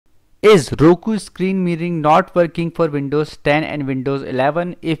Is Roku screen mirroring not working for Windows 10 and Windows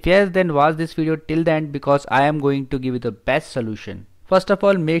 11? If yes, then watch this video till the end because I am going to give you the best solution. First of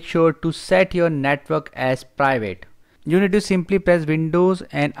all, make sure to set your network as private. You need to simply press Windows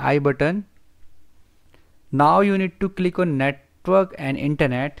and I button. Now you need to click on Network and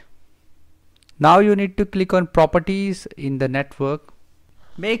Internet. Now you need to click on Properties in the network.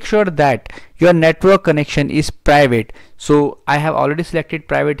 Make sure that your network connection is private. So I have already selected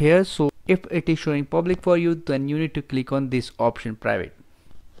private here. So if it is showing public for you, then you need to click on this option private.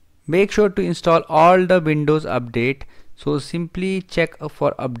 Make sure to install all the Windows update. So simply check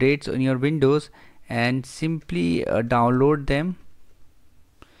for updates on your Windows and simply download them.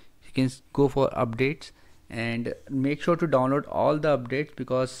 You can go for updates and make sure to download all the updates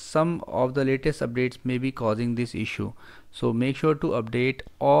because some of the latest updates may be causing this issue. So make sure to update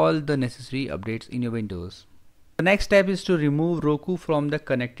all the necessary updates in your Windows. The next step is to remove Roku from the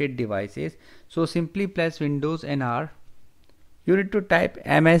connected devices. So simply press Windows and R. You need to type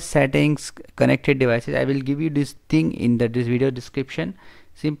MS settings connected devices. I will give you this thing in this video description.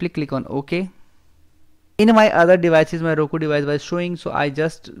 Simply click on OK. In my other devices, my Roku device was showing, so I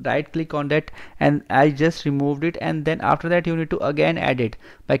just right click on that and I just removed it, and then after that you need to again add it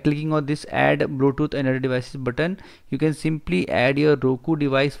by clicking on this add Bluetooth and other devices button. You can simply add your Roku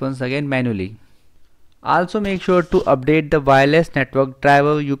device once again manually. Also make sure to update the wireless network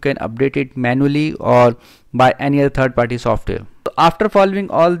driver. You can update it manually or by any other third-party software. So after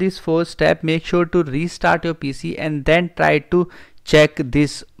following all these 4 steps, make sure to restart your PC and then try to check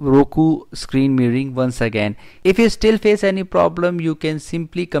this Roku screen mirroring once again. If you still face any problem, you can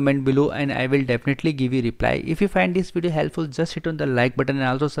simply comment below and I will definitely give you reply. If you find this video helpful, just hit on the like button and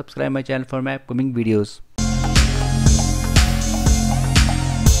also subscribe my channel for my upcoming videos.